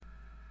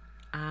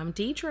I'm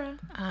Deidre.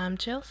 I'm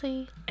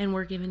Chelsea. And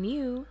we're giving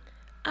you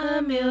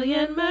a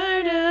million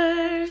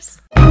murders.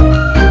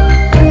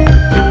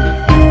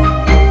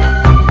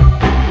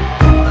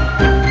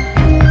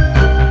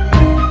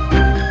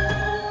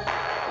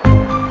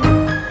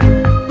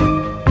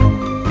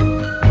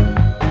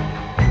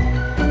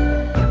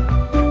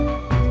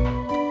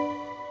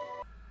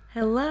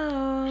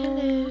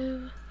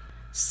 Hello.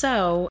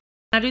 So,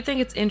 I do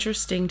think it's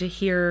interesting to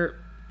hear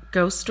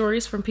ghost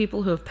stories from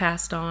people who have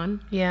passed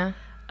on. Yeah.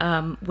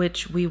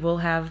 Which we will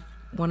have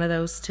one of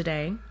those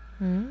today.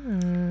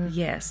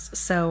 Yes.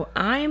 So,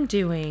 I am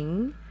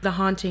doing the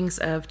hauntings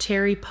of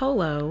Teri,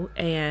 Polo,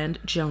 and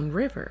Joan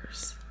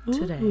Rivers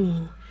today.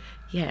 Ooh.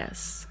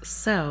 Yes.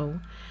 So,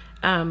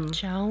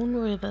 Joan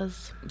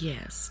Rivers.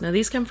 yes. Now,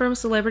 these come from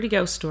Celebrity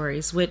Ghost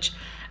Stories, which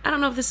I don't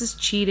know if this is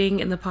cheating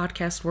in the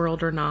podcast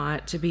world or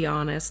not, to be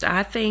honest.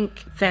 I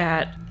think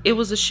that it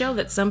was a show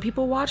that some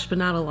people watched, but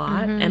not a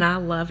lot, and I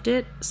loved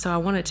it, so I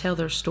want to tell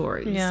their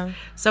stories. Yeah.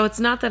 So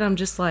it's not that I'm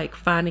just, like,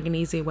 finding an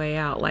easy way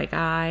out. Like,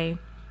 I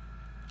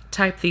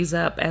type these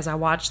up as I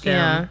watch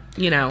them,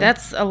 you know.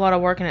 That's a lot of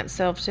work in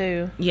itself,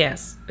 too.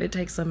 Yes, it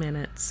takes a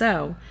minute.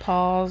 So,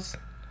 Pause.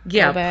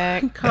 yeah. Go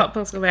back.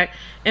 Pause, go back.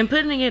 And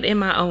putting it in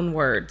my own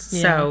words.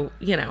 Yeah. So,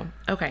 you know.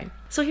 Okay.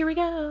 So here we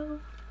go.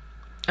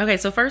 Okay,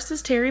 so first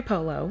is Teri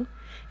Polo,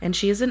 and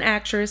she is an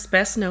actress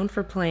best known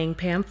for playing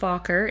Pam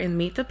Fokker in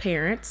Meet the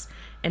Parents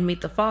and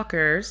Meet the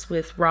Fockers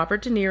with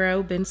Robert De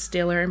Niro, Ben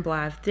Stiller, and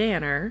Blythe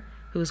Danner,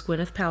 who is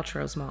Gwyneth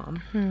Paltrow's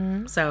mom.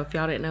 Mm-hmm. So if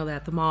y'all didn't know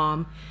that, the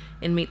mom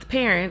in Meet the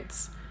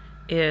Parents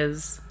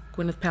is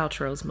Gwyneth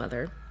Paltrow's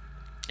mother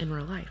in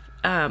real life.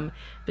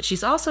 But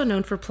she's also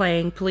known for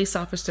playing police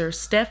officer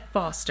Steph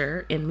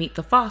Foster in Meet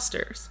the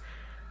Fosters.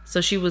 So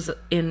she was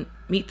in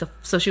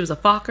so she was a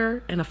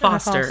Fokker and a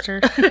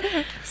Foster.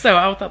 So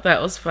I thought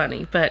that was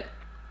funny. But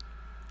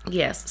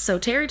yes, so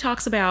Teri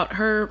talks about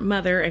her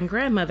mother and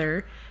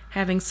grandmother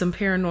having some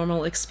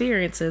paranormal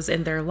experiences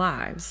in their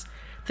lives.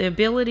 The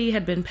ability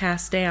had been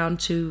passed down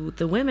to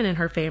the women in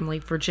her family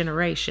for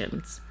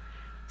generations.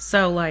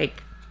 So,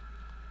 like,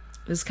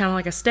 this is kind of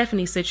like a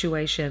Stephanie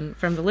situation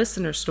from the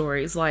listener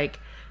stories. Like,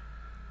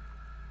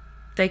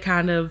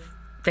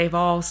 they've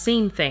all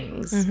seen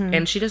things,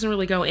 and she doesn't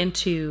really go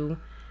into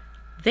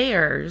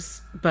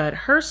theirs, but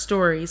her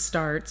story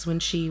starts when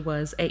she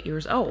was 8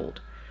 years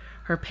old.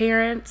 Her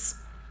parents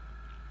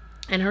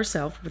and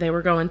herself, they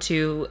were going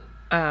to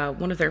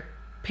one of their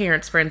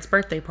parents' friends'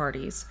 birthday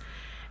parties,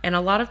 and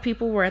a lot of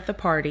people were at the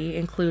party,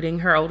 including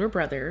her older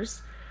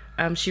brothers.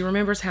 She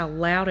remembers how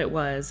loud it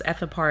was at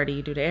the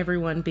party due to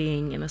everyone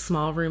being in a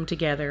small room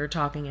together,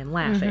 talking and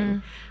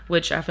laughing,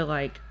 which I feel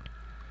like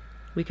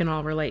we can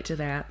all relate to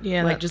that.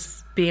 Yeah. Like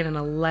just being in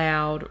a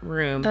loud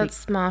room.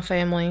 That's my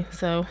family,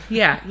 so.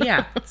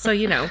 Yeah. So,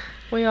 you know.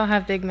 We all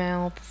have big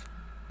mouths.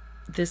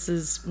 This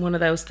is one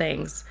of those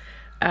things.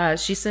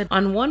 She said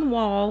on one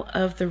wall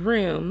of the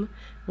room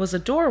was a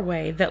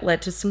doorway that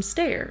led to some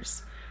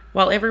stairs.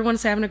 While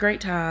everyone's having a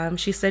great time,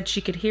 she said she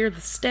could hear the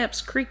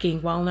steps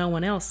creaking while no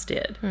one else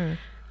did.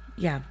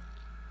 Yeah.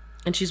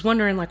 And she's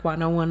wondering, like, why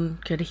no one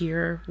could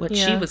hear what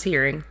she was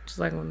hearing. She's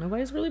like, well,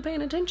 nobody's really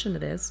paying attention to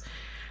this.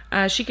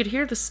 She could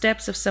hear the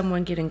steps of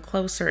someone getting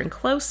closer and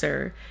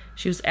closer.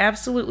 She was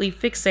absolutely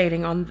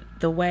fixating on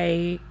the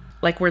way,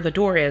 like where the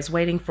door is,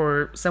 waiting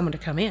for someone to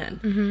come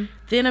in.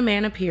 Then a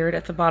man appeared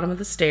at the bottom of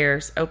the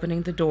stairs,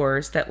 opening the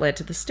doors that led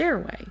to the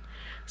stairway.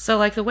 So,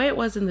 like, the way it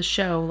was in the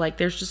show, like,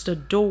 there's just a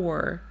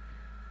door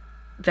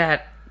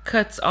that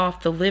cuts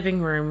off the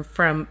living room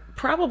from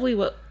probably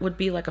what would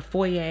be like a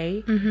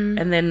foyer,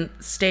 and then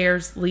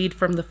stairs lead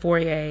from the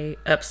foyer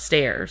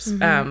upstairs.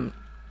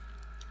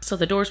 So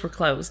the doors were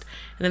closed,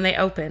 and then they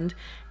opened,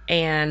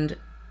 and,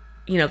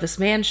 you know, this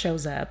man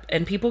shows up,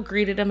 and people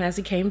greeted him as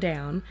he came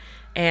down,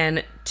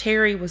 and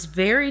Teri was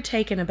very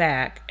taken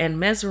aback and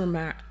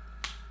mesmerized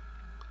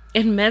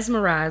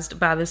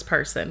by this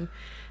person.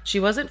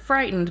 She wasn't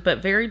frightened,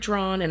 but very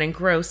drawn and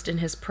engrossed in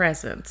his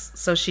presence.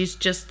 So she's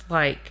just,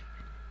 like,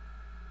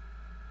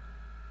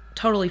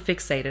 totally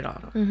fixated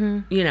on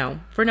him, you know,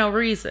 for no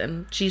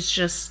reason. She's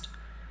just,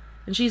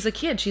 and she's a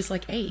kid. She's,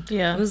 like, 8.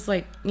 Yeah. It was,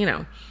 like, you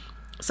know.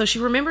 So she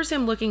remembers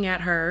him looking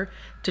at her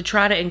to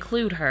try to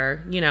include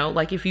her, you know,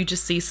 like if you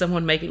just see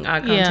someone making eye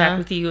contact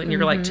with you and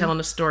you're like telling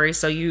a story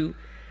so you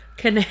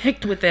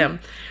connect with them.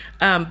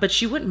 But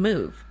she wouldn't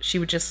move. She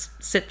would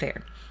just sit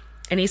there.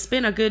 And he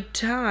spent a good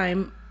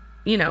time,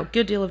 you know,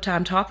 good deal of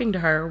time talking to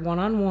her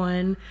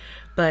one-on-one,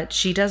 but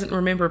she doesn't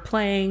remember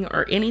playing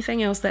or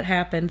anything else that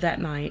happened that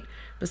night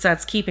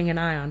besides keeping an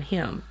eye on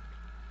him.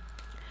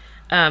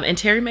 And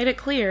Teri made it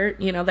clear,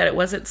 you know, that it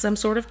wasn't some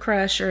sort of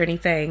crush or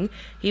anything.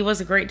 He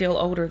was a great deal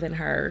older than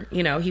her.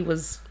 You know, he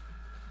was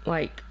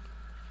like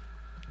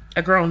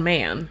a grown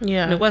man.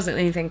 Yeah. And it wasn't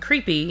anything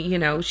creepy. You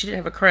know, she didn't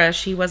have a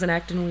crush. He wasn't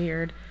acting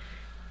weird.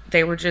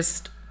 There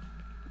just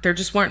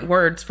weren't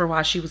words for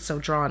why she was so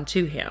drawn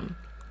to him.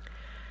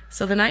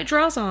 So the night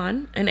draws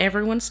on and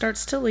everyone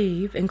starts to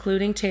leave,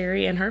 including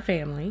Teri and her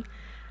family.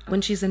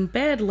 When she's in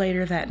bed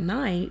later that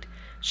night,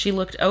 She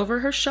looked over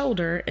her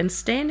shoulder, and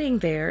standing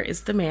there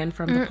is the man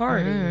from the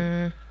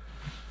party.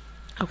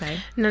 Okay.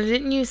 Now,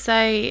 didn't you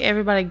say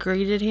everybody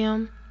greeted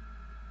him?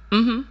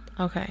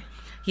 Mm-hmm. Okay.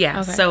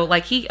 Yeah, Okay. so,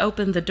 like, he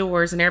opened the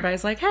doors, and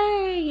everybody's like,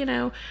 hey, you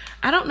know.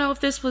 I don't know if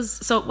this was...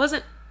 So, it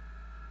wasn't...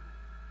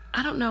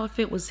 I don't know if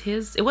it was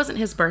his... It wasn't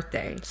his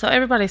birthday. So,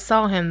 everybody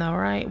saw him, though,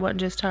 right? It wasn't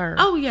just her.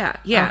 Oh, yeah.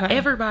 Yeah, Okay.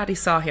 everybody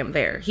saw him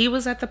there. He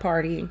was at the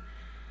party.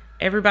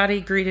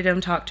 Everybody greeted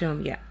him, talked to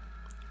him, yeah.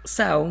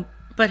 So,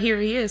 but here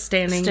he is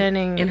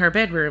standing in her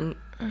bedroom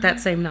that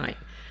same night.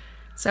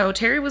 So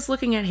Teri was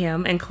looking at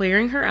him and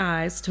clearing her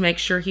eyes to make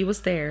sure he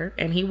was there,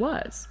 and he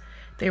was.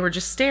 They were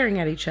just staring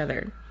at each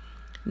other.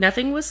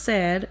 Nothing was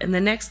said, and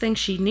the next thing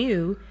she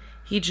knew,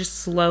 he just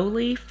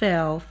slowly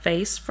fell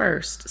face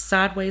first,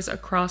 sideways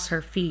across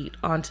her feet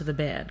onto the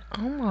bed.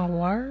 Oh, my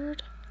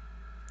word.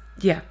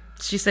 Yeah.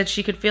 She said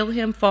she could feel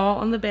him fall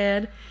on the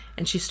bed,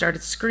 and she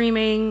started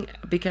screaming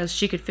because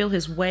she could feel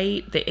his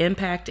weight, the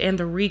impact, and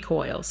the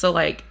recoil. So,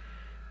 like,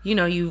 you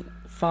know, you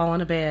fall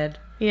on a bed.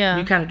 Yeah.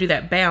 You kind of do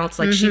that bounce.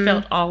 Like, she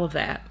felt all of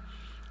that.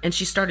 And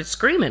she started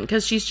screaming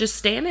because she's just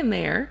standing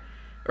there.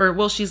 Or,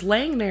 well, she's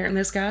laying there, and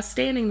this guy's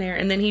standing there,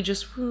 and then he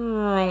just,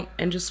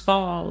 and just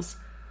falls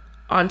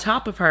on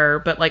top of her,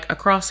 but, like,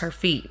 across her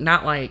feet.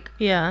 Not like,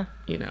 Yeah.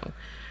 you know.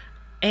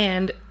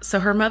 And so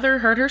her mother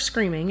heard her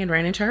screaming and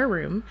ran into her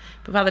room.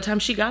 But by the time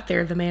she got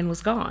there, the man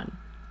was gone.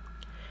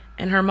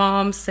 And her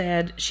mom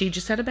said she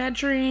just had a bad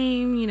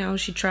dream. You know,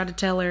 she tried to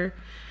tell her,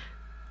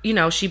 you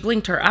know, she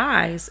blinked her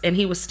eyes and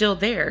he was still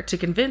there to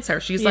convince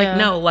her. She's like,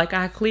 no, like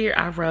I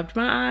rubbed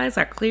my eyes.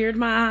 I cleared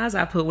my eyes.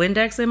 I put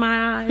Windex in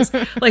my eyes.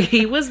 Like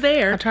he was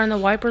there. I turned the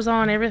wipers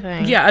on,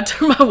 everything. Yeah, I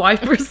turned my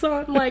wipers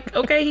on. Like,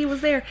 okay, he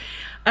was there.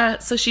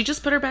 So she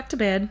just put her back to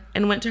bed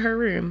and went to her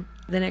room.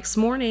 The next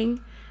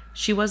morning,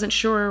 she wasn't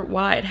sure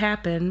why it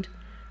happened,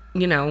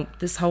 you know,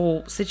 this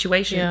whole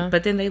situation. Yeah.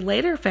 But then they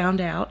later found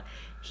out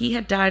he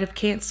had died of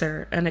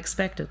cancer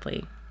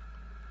unexpectedly.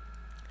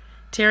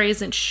 Teri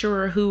isn't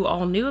sure who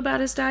all knew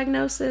about his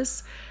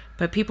diagnosis,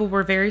 but people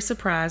were very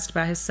surprised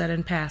by his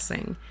sudden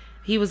passing.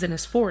 He was in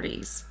his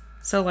 40s.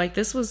 So, like,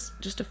 this was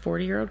just a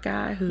 40-year-old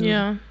guy who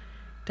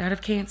died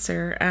of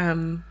cancer.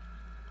 And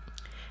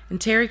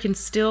Teri can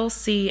still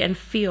see and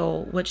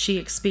feel what she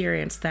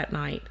experienced that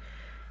night.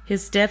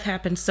 His death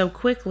happened so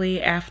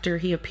quickly after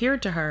he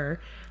appeared to her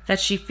that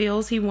she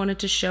feels he wanted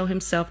to show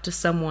himself to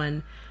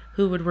someone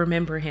who would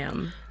remember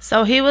him.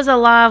 So he was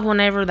alive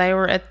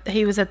whenever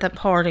he was at the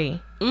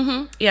party.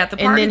 Mm-hmm. Yeah, at the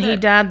party. And then he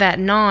died that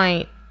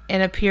night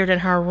and appeared in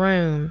her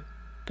room,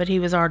 but he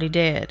was already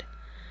dead.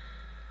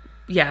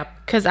 Yeah.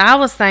 Because I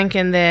was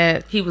thinking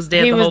that he was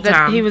dead the whole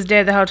time. He was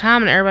dead the whole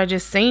time, and everybody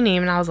just seen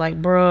him, and I was like,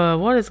 bruh,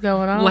 what is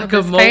going on like with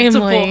a this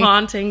multiple family?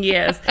 haunting,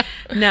 yes.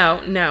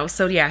 No.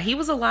 So, yeah, he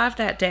was alive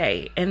that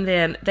day. And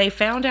then they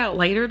found out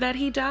later that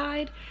he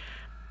died.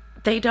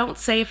 They don't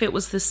say if it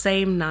was the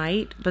same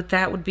night, but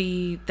that would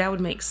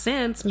make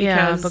sense.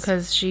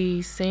 Because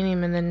she seen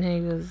him, and then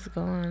he was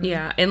gone.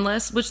 Yeah,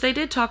 which they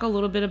did talk a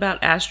little bit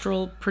about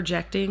astral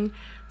projecting.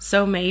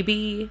 So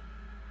maybe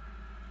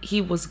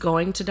he was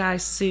going to die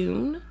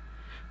soon,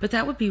 but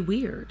that would be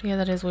weird. Yeah,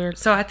 that is weird.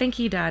 So I think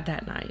he died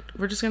that night.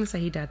 We're just going to say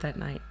he died that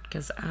night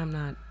because I'm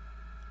not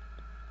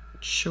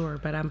sure,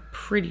 but I'm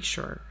pretty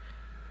sure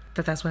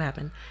that that's what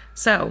happened.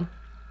 So,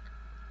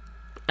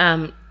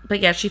 but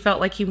yeah, she felt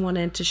like he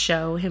wanted to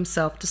show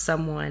himself to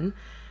someone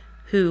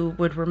who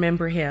would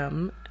remember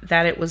him,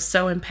 that it was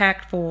so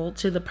impactful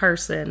to the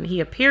person he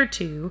appeared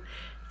to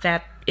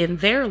that in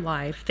their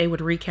life they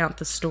would recount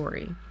the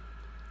story.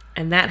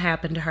 And that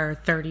happened to her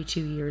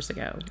 32 years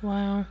ago.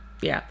 Wow.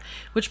 Yeah.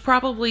 Which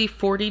probably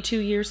 42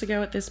 years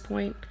ago at this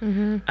point.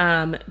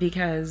 Mm-hmm.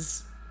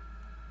 Because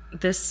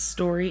this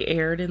story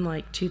aired in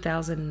like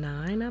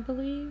 2009, I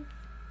believe.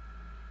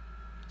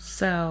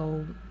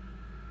 So,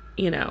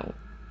 you know,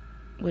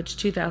 which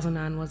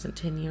 2009 wasn't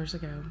 10 years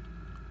ago.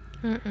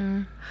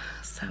 Mm-mm.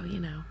 So,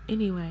 you know,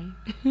 anyway.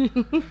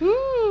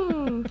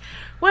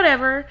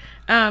 Whatever.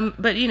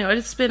 But, you know,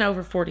 it's been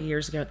over 40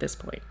 years ago at this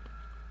point.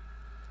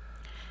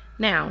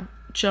 Now,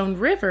 Joan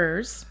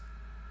Rivers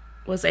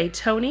was a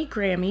Tony,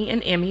 Grammy,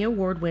 and Emmy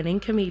Award-winning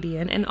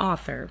comedian and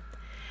author.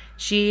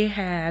 She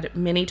had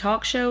many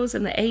talk shows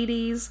in the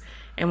 80s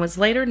and was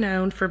later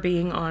known for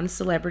being on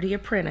Celebrity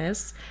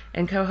Apprentice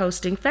and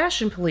co-hosting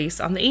Fashion Police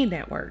on the E!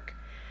 Network.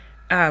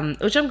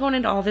 Which I'm going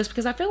into all this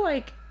because I feel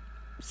like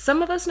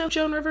some of us know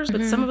Joan Rivers,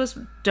 but some of us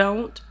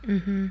don't.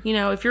 Mm-hmm. You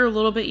know, if you're a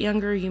little bit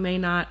younger, you may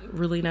not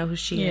really know who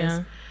she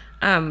is.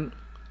 So I'm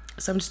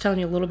just telling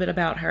you a little bit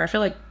about her. I feel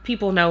like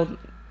people know...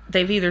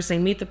 They've either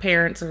seen Meet the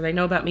Parents or they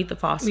know about Meet the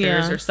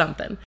Fosters or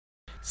something.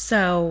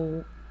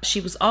 So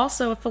she was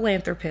also a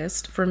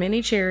philanthropist for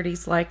many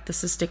charities like the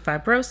Cystic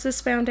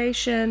Fibrosis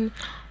Foundation.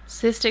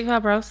 Cystic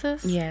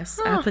fibrosis? Yes.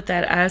 Huh.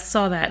 I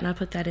saw that and I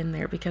put that in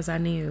there because I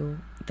knew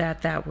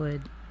that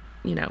would,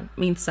 you know,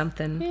 mean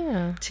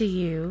something to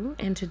you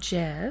and to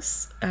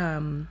Jess.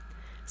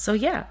 So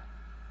yeah,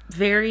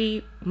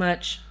 very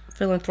much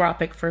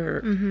philanthropic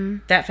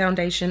for that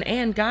foundation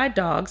and guide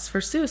dogs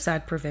for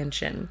suicide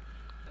prevention.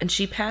 and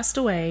she passed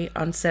away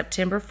on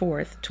September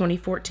 4th,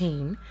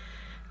 2014,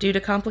 due to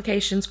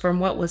complications from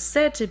what was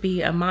said to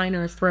be a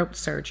minor throat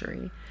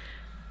surgery.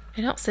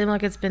 It don't seem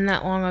like it's been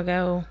that long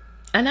ago.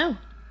 I know.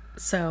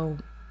 So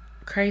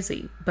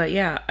crazy. But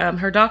yeah,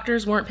 her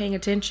doctors weren't paying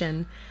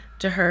attention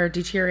to her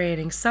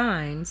deteriorating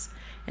signs,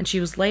 and she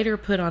was later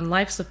put on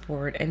life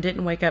support and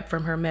didn't wake up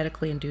from her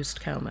medically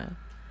induced coma.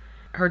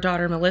 Her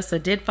daughter Melissa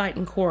did fight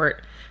in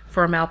court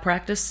for a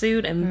malpractice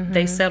suit, and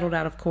they settled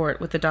out of court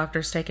with the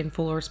doctors taking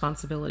full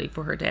responsibility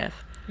for her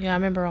death. Yeah, I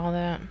remember all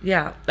that.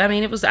 Yeah, I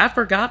mean, I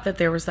forgot that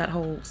there was that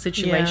whole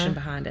situation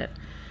behind it.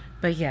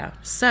 But yeah,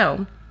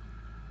 so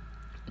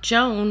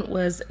Joan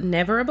was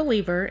never a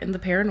believer in the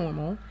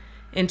paranormal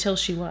until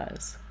she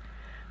was.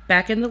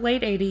 Back in the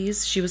late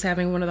 80s, she was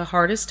having one of the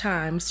hardest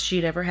times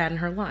she'd ever had in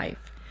her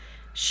life.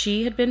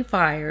 She had been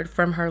fired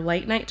from her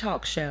late night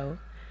talk show,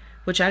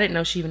 which I didn't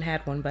know she even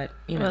had one, but,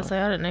 you know. I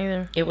didn't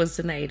either. It was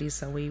in the 80s,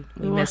 so we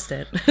missed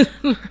it.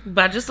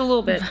 By just a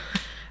little bit.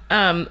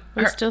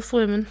 We're still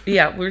swimming.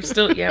 Yeah, we're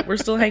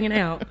still hanging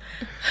out.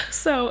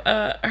 So,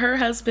 her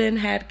husband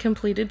had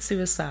completed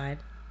suicide,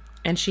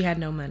 and she had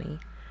no money.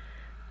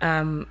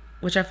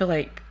 Which I feel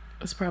like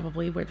is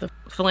probably where the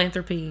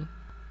philanthropy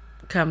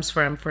comes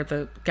from for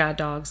the guide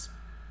dogs,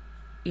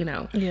 you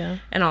know,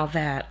 and all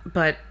that.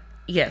 But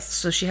yes,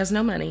 so she has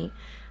no money.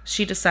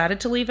 She decided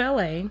to leave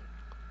LA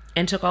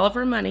and took all of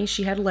her money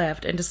she had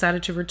left and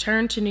decided to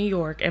return to New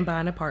York and buy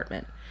an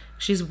apartment.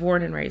 She's a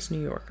born and raised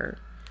New Yorker.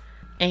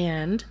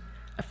 And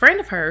a friend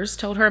of hers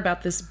told her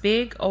about this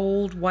big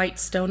old white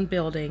stone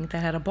building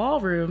that had a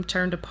ballroom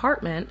turned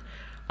apartment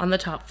on the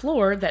top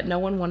floor that no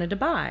one wanted to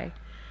buy.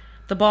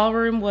 The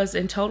ballroom was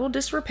in total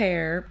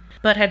disrepair,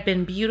 but had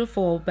been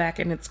beautiful back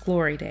in its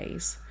glory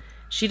days.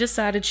 She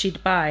decided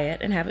she'd buy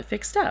it and have it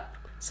fixed up.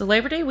 So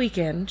Labor Day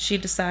weekend, she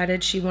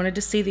decided she wanted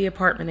to see the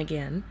apartment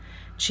again.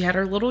 She had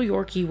her little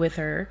Yorkie with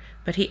her,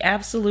 but he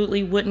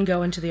absolutely wouldn't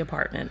go into the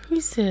apartment.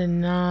 He said,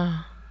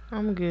 nah,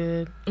 I'm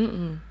good.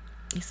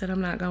 He said,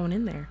 I'm not going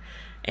in there.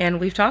 And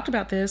we've talked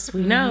about this.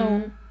 We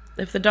know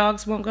if the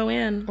dogs won't go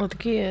in. Or the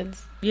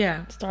kids.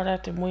 Yeah. Start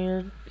acting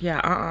weird.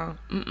 Yeah,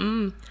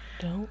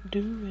 Don't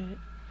do it.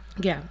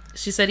 Yeah.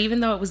 She said even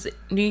though it was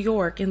New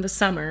York in the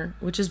summer,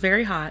 which is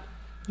very hot.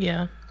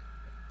 Yeah.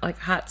 Like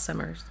hot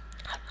summers.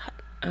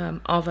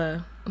 All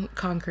the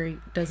concrete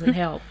doesn't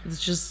help.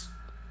 It's just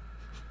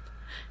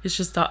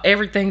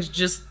everything's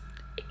just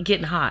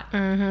getting hot.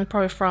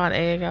 Probably fried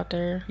egg out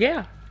there.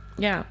 Yeah.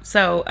 Yeah.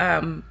 So,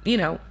 you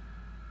know,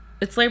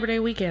 it's Labor Day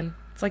weekend.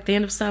 It's like the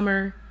end of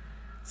summer.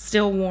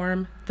 Still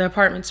warm. The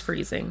apartment's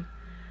freezing.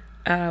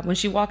 When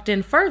she walked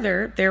in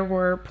further, there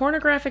were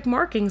pornographic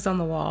markings on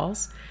the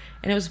walls,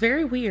 and it was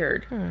very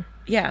weird.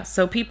 Yeah,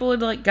 so people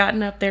had like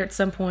gotten up there at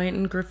some point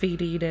and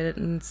graffitied it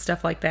and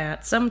stuff like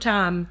that.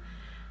 Sometime,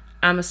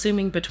 I'm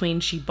assuming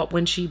between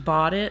when she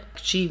bought it,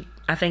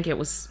 I think it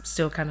was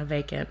still kind of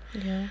vacant.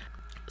 Yeah.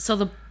 So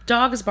the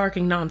dog is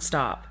barking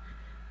nonstop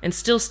and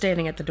still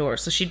standing at the door,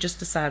 so she just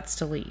decides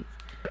to leave.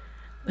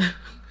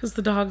 Because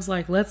the dog's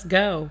like, let's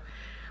go.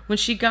 When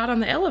she got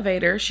on the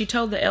elevator, she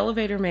told the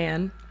elevator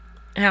man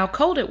how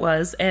cold it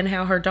was and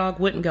how her dog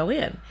wouldn't go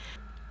in.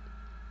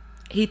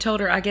 He told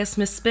her, I guess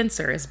Miss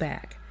Spencer is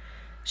back.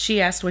 She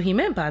asked what he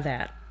meant by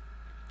that.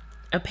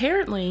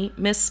 Apparently,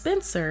 Miss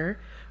Spencer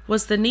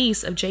was the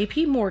niece of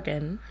J.P.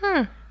 Morgan,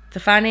 the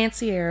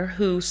financier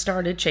who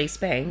started Chase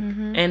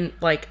Bank, and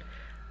like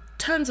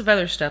tons of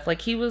other stuff.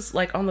 Like he was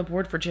like on the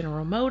board for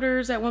General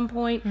Motors at one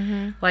point.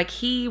 Like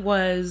he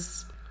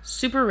was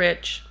super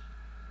rich,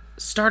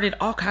 started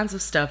all kinds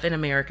of stuff in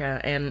America,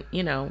 and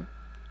you know,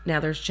 now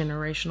there's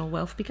generational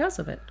wealth because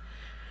of it.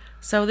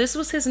 So this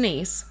was his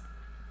niece.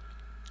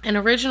 And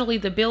originally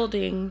the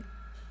building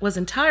was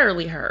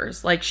entirely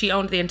hers. Like she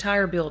owned the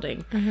entire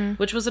building,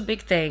 which was a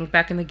big thing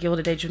back in the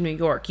Gilded Age of New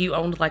York. You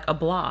owned like a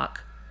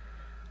block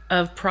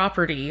of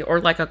property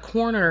or like a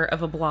corner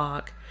of a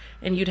block,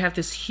 and you'd have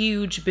this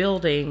huge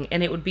building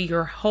and it would be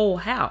your whole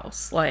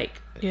house.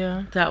 Like,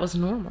 yeah, that was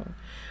normal.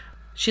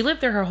 She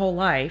lived there her whole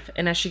life,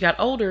 and as she got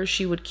older,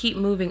 she would keep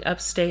moving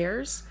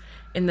upstairs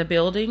in the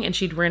building, and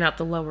she'd rent out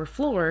the lower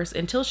floors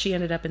until she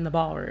ended up in the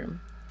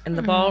ballroom. And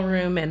the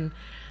ballroom and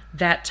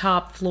that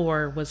top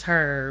floor was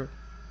her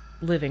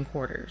living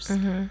quarters,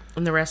 and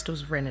the rest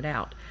was rented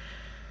out.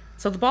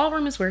 So the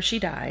ballroom is where she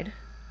died,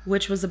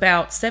 which was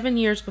about 7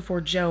 years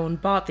before Joan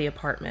bought the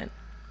apartment.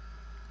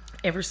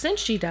 Ever since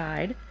she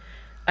died,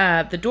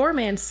 the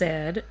doorman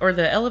said, or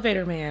the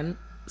elevator man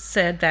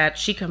said, that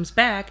she comes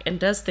back and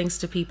does things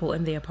to people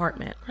in the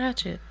apartment.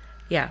 Ratchet.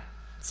 Yeah.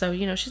 So,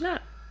 you know, she's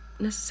not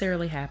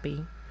necessarily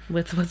happy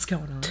with what's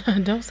going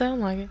on. Don't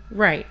sound like it.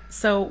 Right.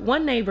 So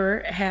one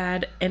neighbor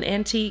had an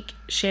antique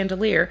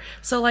chandelier.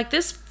 So like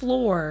this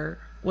floor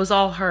was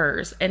all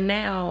hers, and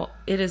now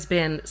it has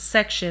been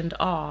sectioned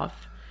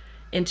off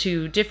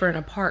into different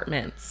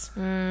apartments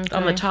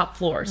on the top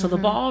floor. So the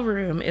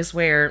ballroom is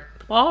where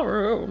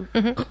so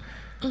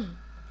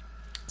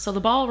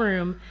the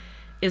ballroom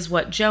is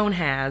what Joan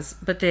has,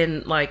 but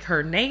then like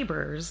her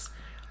neighbors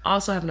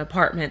also have an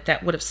apartment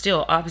that would have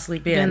still obviously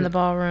been In the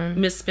ballroom.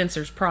 Miss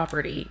Spencer's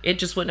property. It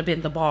just wouldn't have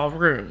been the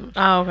ballroom.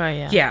 Oh, okay,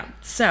 yeah. Yeah.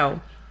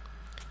 So,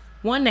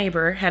 one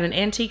neighbor had an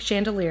antique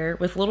chandelier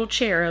with little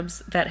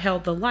cherubs that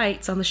held the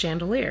lights on the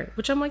chandelier,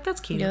 which I'm like,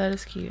 that's cute. Yeah, that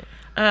is cute.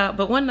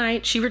 But one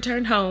night, she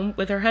returned home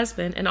with her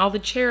husband, and all the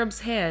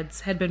cherubs'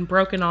 heads had been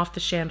broken off the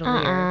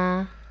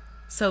chandelier.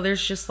 So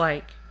there's just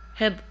like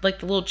the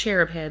little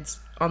cherub heads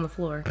on the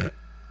floor.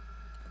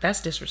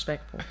 That's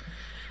disrespectful.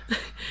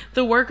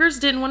 The workers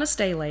didn't want to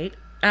stay late.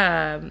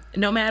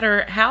 No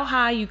matter how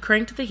high you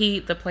cranked the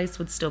heat, the place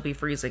would still be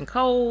freezing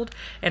cold,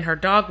 and her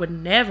dog would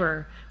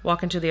never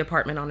walk into the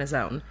apartment on his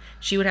own.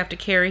 She would have to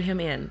carry him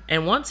in.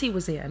 And once he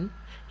was in,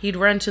 he'd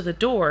run to the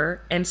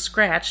door and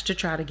scratch to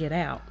try to get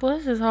out.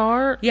 Bless his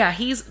heart. Yeah,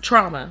 he's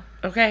trauma,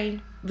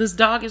 okay? This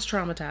dog is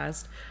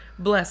traumatized.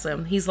 Bless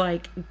him. He's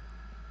like,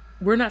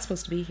 we're not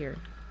supposed to be here.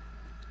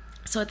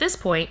 So at this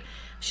point,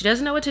 she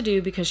doesn't know what to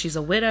do because she's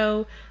a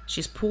widow.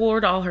 She's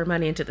poured all her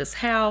money into this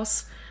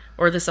house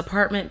or this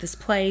apartment, this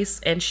place,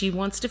 and she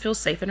wants to feel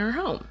safe in her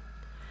home.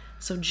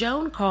 So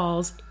Joan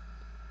calls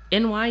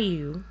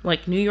NYU,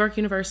 like New York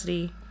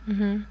University.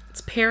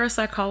 It's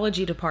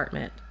parapsychology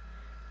department,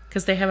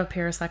 because they have a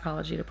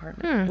parapsychology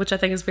department, which I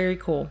think is very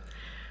cool.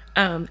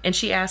 And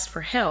she asked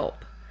for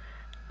help.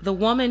 The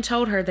woman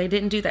told her they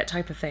didn't do that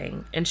type of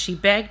thing, and she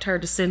begged her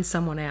to send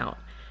someone out.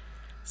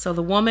 So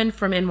the woman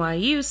from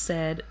NYU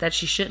said that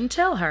she shouldn't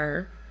tell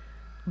her,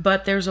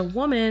 but there's a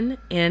woman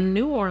in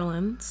New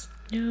Orleans.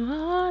 New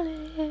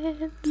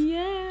Orleans.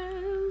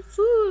 Yes.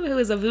 Ooh, who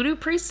is a voodoo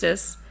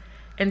priestess,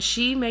 and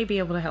she may be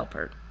able to help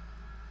her.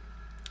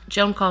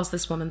 Joan calls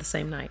this woman the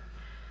same night.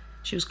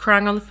 She was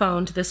crying on the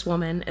phone to this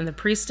woman, and the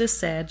priestess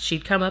said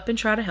she'd come up and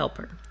try to help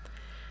her.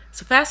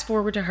 So fast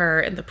forward to her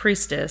and the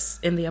priestess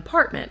in the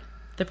apartment.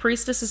 The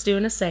priestess is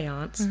doing a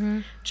seance.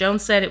 Joan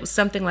said it was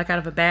something like out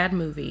of a bad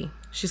movie.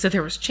 She said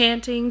there was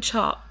chanting,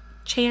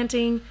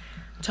 talking,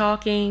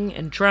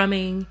 and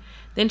drumming.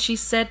 Then she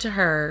said to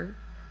her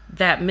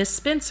that Miss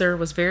Spencer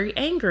was very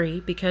angry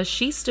because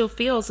she still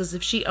feels as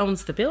if she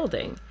owns the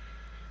building.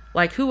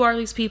 Like, who are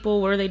these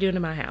people? What are they doing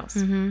to my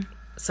house?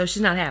 So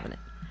she's not having it.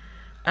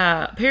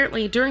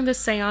 Apparently, during this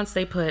seance,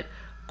 they put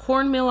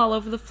cornmeal all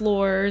over the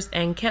floors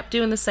and kept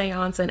doing the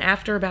seance. And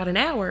after about an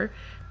hour,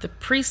 the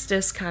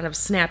priestess kind of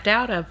snapped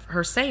out of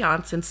her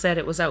seance and said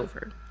it was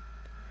over.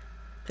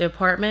 The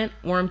apartment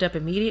warmed up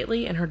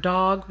immediately, and her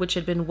dog, which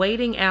had been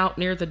waiting out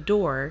near the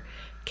door,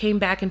 came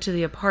back into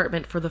the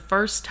apartment for the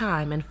first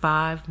time in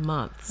 5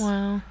 months.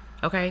 Wow.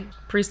 Okay,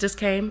 priestess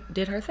came,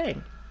 did her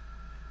thing.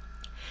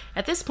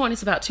 At this point,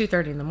 it's about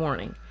 2:30 in the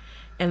morning,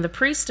 and the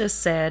priestess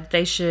said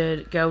they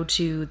should go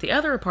to the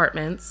other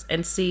apartments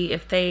and see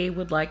if they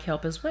would like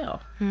help as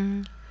well.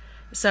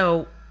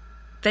 So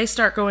they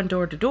start going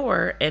door to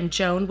door, and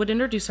Joan would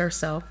introduce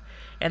herself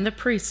and the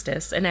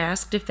priestess and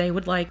asked if they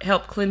would like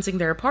help cleansing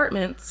their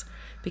apartments,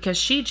 because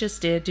she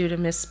just did due to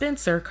Miss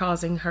Spencer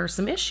causing her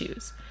some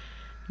issues.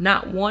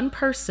 Not one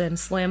person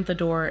slammed the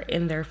door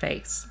in their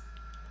face.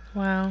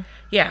 Wow.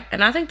 Yeah,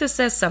 and I think this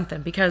says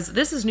something, because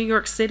this is New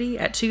York City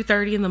at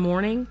 2:30 in the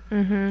morning.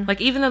 Like,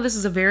 even though this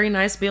is a very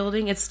nice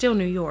building, it's still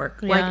New York.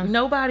 Yeah. Like,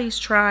 nobody's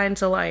trying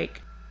to,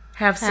 like,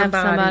 have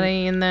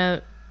somebody in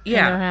their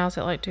house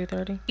at like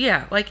 2:30.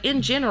 Yeah, like,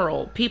 in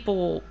general,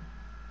 people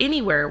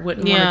anywhere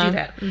wouldn't want to do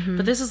that.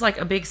 But this is, like,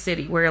 a big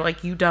city where,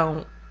 like, you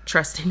don't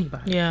trust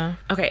anybody. Yeah.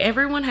 Okay,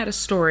 everyone had a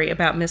story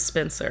about Miss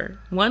Spencer.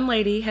 One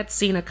lady had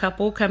seen a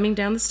couple coming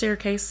down the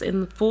staircase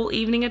in full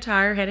evening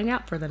attire heading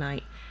out for the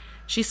night.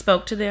 She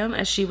spoke to them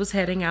as she was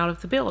heading out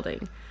of the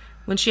building.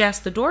 When she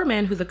asked the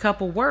doorman who the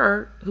couple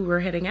were who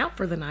were heading out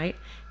for the night,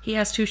 he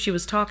asked who she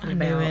was talking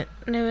about.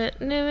 Knew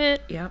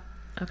it. Yep.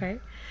 Okay.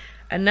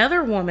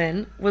 Another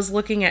woman was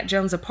looking at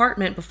Joan's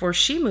apartment before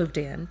she moved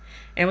in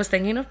and was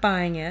thinking of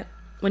buying it.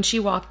 When she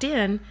walked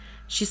in,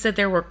 she said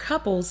there were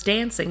couples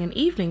dancing in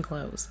evening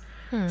clothes.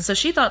 So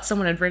she thought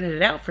someone had rented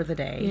it out for the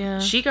day. Yeah.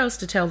 She goes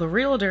to tell the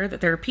realtor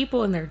that there are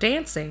people in there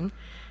dancing,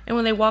 and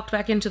when they walked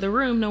back into the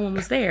room, no one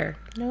was there.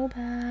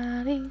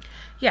 Nobody.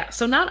 Yeah,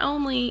 so not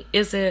only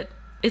is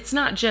it's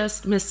not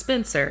just Miss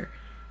Spencer.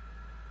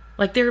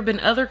 Like, there have been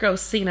other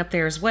ghosts seen up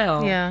there as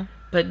well. Yeah.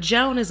 But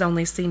Joan has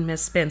only seen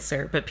Miss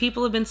Spencer. But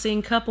people have been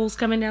seeing couples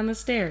coming down the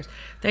stairs.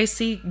 They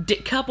see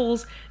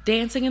couples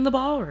dancing in the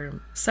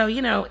ballroom. So,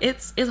 you know,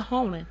 it's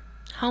haunted.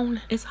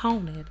 It's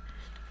haunted.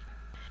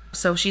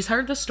 So she's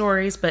heard the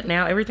stories, but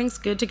now everything's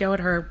good to go at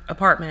her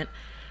apartment.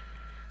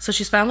 So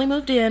she's finally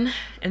moved in,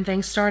 and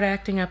things start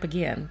acting up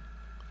again.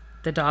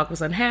 The dog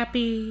was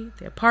unhappy,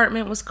 the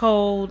apartment was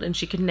cold, and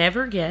she could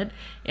never get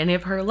any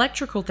of her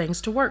electrical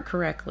things to work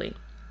correctly.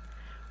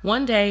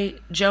 One day,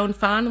 Joan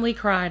finally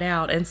cried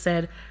out and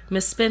said,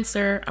 "Miss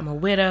Spencer, I'm a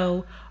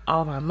widow.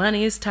 All my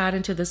money is tied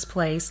into this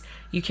place.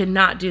 You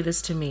cannot do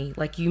this to me.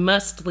 Like, you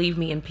must leave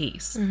me in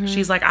peace."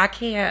 She's like, I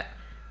can't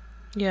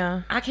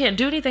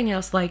do anything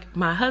else. Like,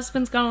 my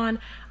husband's gone.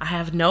 I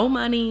have no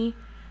money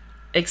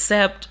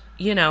except,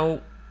 you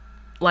know,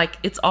 like,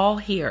 it's all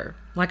here.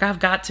 Like, I've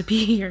got to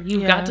be here.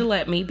 You've got to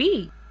let me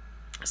be.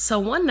 So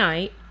one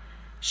night,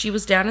 She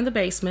was down in the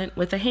basement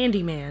with a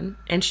handyman,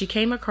 and she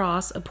came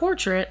across a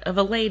portrait of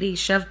a lady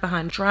shoved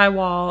behind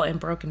drywall and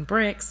broken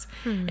bricks,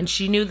 and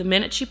she knew the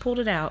minute she pulled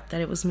it out that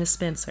it was Miss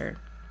Spencer.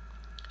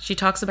 She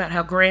talks about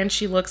how grand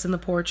she looks in the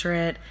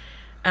portrait,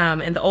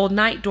 and the old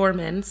night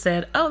doorman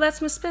said, "Oh,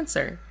 that's Miss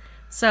Spencer."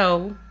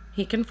 So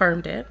he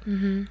confirmed it,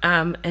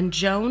 and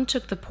Joan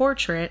took the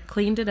portrait,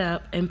 cleaned it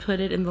up, and put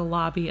it in the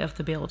lobby of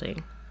the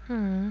building.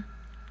 A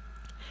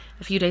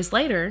few days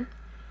later,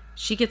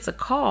 she gets a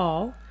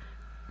call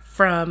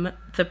from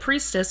the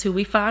priestess, who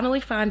we finally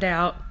find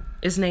out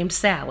is named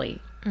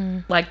Sally.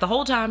 Like, the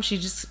whole time she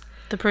just...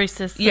 The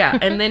priestess. Yeah,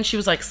 and then she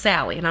was like,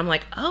 Sally. And I'm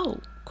like, oh,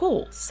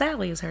 cool.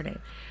 Sally is her name.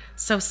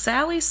 So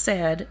Sally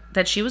said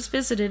that she was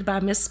visited by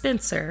Miss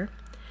Spencer,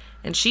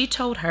 and she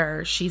told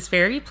her she's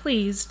very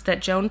pleased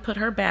that Joan put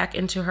her back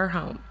into her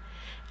home,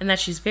 and that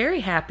she's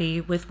very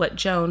happy with what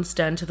Joan's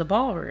done to the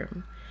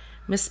ballroom.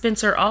 Miss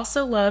Spencer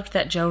also loved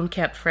that Joan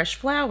kept fresh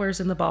flowers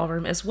in the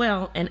ballroom as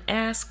well, and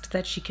asked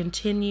that she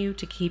continue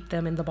to keep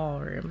them in the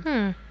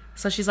ballroom.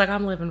 So she's like,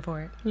 I'm living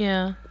for it.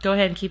 Yeah. Go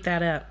ahead and keep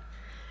that up.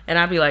 And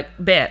I'd be like,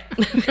 bet.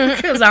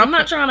 Because I'm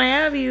not trying to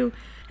have you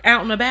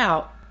out and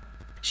about.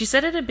 She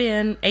said it had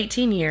been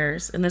 18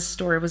 years, and this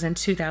story was in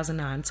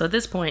 2009. So at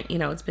this point,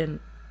 it's been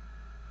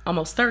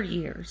almost 30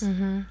 years.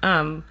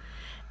 And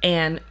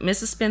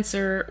Mrs.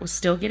 Spencer was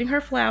still getting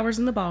her flowers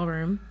in the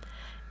ballroom,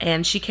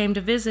 and she came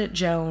to visit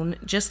Joan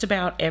just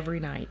about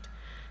every night.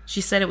 She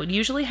said it would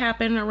usually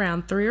happen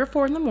around 3 or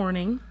 4 in the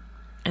morning,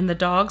 and the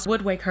dogs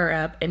would wake her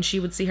up, and she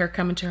would see her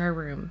come into her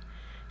room.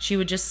 She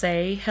would just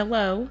say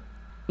hello.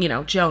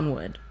 Joan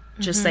would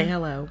just say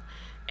hello,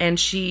 and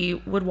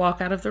she would walk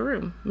out of the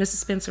room. Mrs.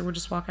 Spencer would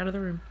just walk out of the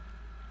room.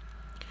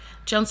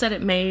 Joan said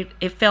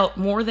it felt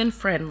more than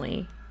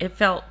friendly. It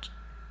felt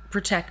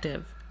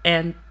protective,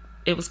 and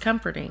it was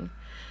comforting.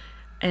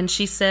 And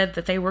she said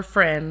that they were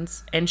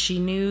friends, and she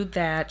knew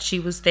that she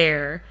was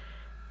there,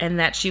 and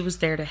that she was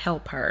there to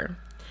help her.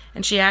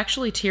 And she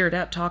actually teared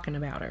up talking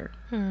about her.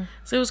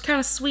 So it was kind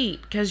of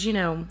sweet, because,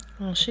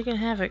 Well, she can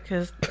have it,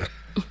 because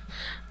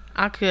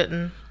I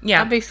couldn't.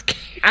 Yeah. I'd be scared.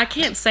 I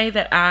can't say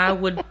that I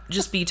would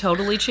just be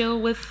totally chill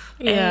with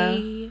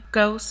a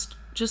ghost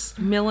just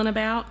milling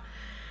about.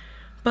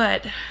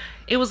 But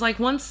it was like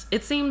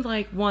it seemed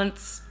like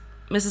once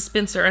Mrs.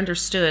 Spencer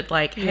understood,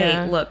 like,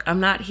 hey, look,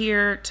 I'm not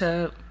here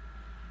to...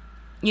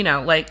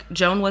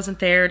 Joan wasn't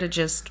there to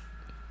just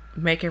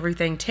make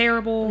everything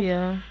terrible.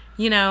 Yeah.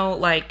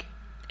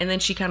 And then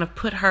she kind of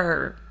put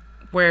her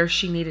where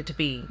she needed to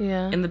be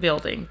in the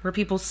building, where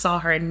people saw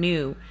her and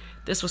knew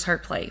this was her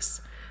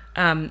place.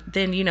 Then,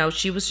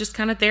 she was just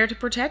kind of there to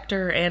protect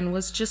her and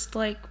was just,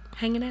 like,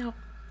 hanging out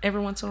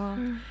every once in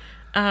a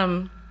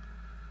while.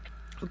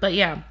 But,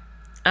 yeah.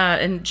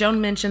 And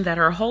Joan mentioned that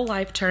her whole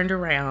life turned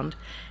around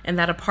in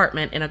that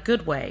apartment in a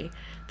good way.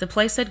 The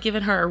place had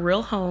given her a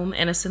real home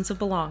and a sense of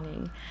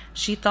belonging.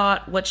 She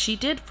thought what she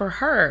did for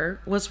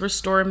her was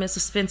restore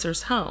Mrs.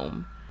 Spencer's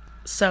home.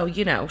 So,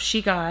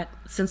 she got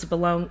a sense of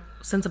belonging,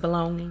 a sense of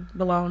belonging,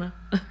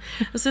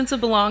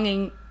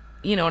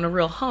 in a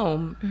real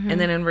home.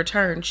 And then in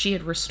return, she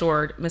had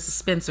restored Mrs.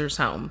 Spencer's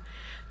home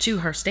to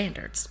her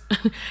standards.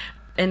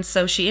 And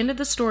so she ended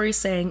the story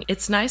saying,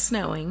 "It's nice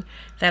knowing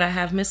that I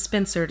have Miss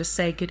Spencer to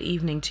say good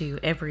evening to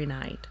every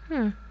night."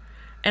 And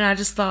I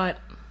just thought,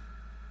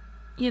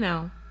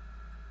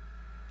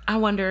 I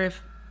wonder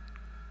if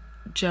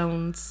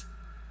Joan's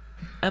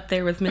up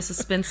there with Mrs.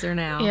 Spencer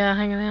now. Yeah,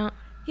 hanging out.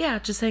 Yeah,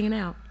 just hanging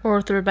out.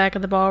 Or through the back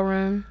of the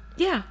ballroom.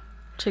 Yeah.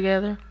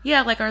 Together.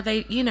 Yeah, like, are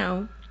they,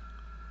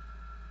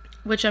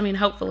 which,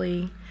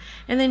 hopefully.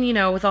 And then,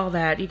 with all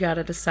that, you got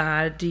to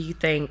decide, do you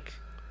think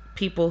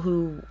people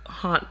who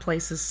haunt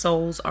places'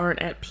 souls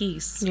aren't at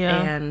peace?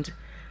 Yeah. And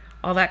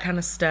all that kind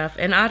of stuff.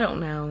 And I don't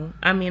know.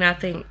 I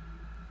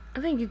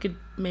think you could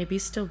maybe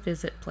still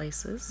visit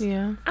places.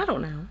 Yeah. I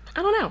don't know.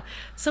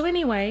 So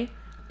anyway,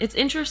 it's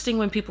interesting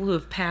when people who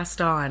have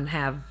passed on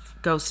have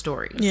ghost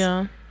stories.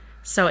 Yeah.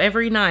 So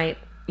every night,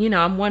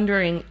 I'm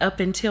wondering, up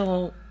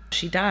until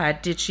she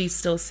died, did she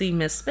still see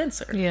Miss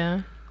Spencer?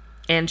 Yeah.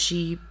 And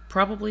she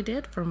probably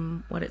did,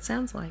 from what it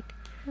sounds like.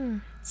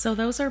 So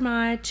those are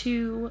my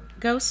 2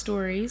 ghost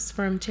stories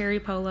from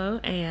Teri, Polo,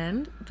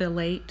 and the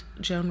late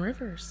Joan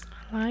Rivers.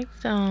 I like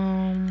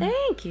them.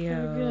 Thank you.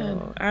 Very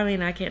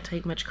good. I can't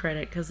take much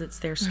credit because it's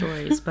their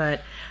stories,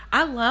 but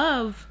I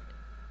love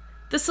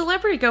the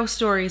celebrity ghost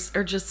stories.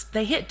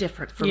 They hit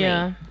different for me.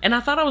 And I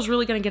thought I was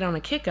really going to get on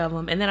a kick of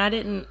them, and then I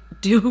did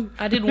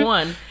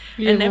one.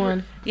 You did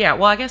one. Yeah,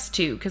 well, I guess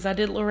 2, because I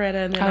did Loretta,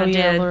 and then I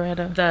did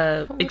Loretta.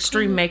 The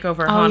Extreme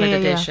Makeover Haunted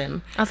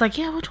Edition. I was like,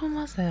 yeah, which one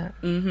was that?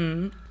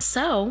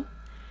 So,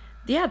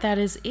 yeah, that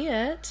is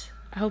it.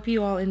 I hope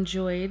you all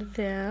enjoyed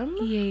them.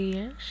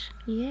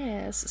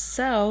 Yes.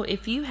 So,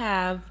 if you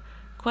have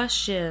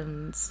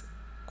questions,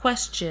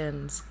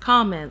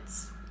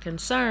 comments,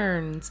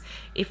 concerns,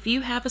 if you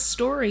have a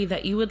story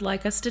that you would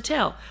like us to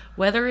tell,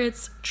 whether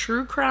it's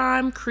true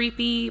crime,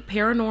 creepy,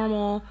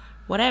 paranormal,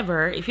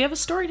 whatever, if you have a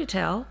story to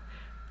tell,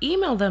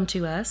 email them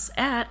to us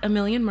at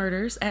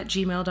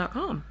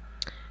amillionmurders@gmail.com.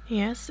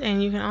 Yes,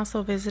 and you can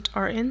also visit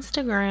our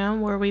Instagram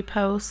where we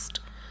post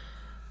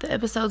the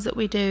episodes that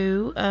we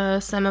do.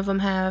 Some of them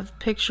have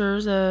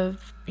pictures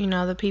of,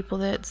 the people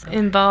that's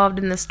involved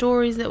in the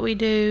stories that we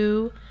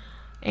do.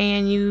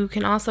 And you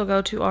can also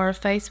go to our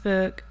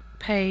Facebook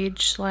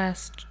page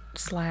slash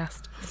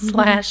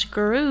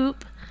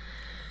group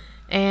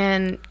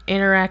and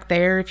interact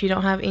there if you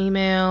don't have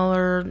email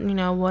or,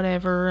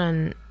 whatever.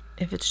 And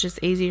if it's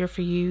just easier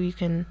for you, you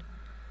can,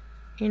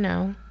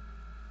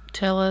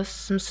 tell us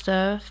some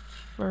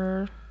stuff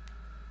or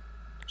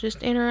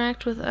just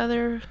interact with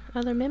other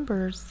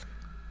members.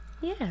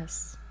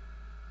 Yes.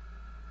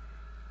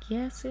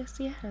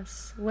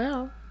 Yes.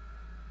 Well,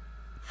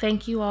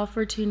 thank you all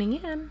for tuning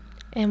in.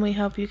 And we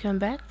hope you come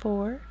back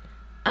for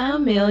a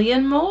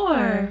million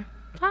more.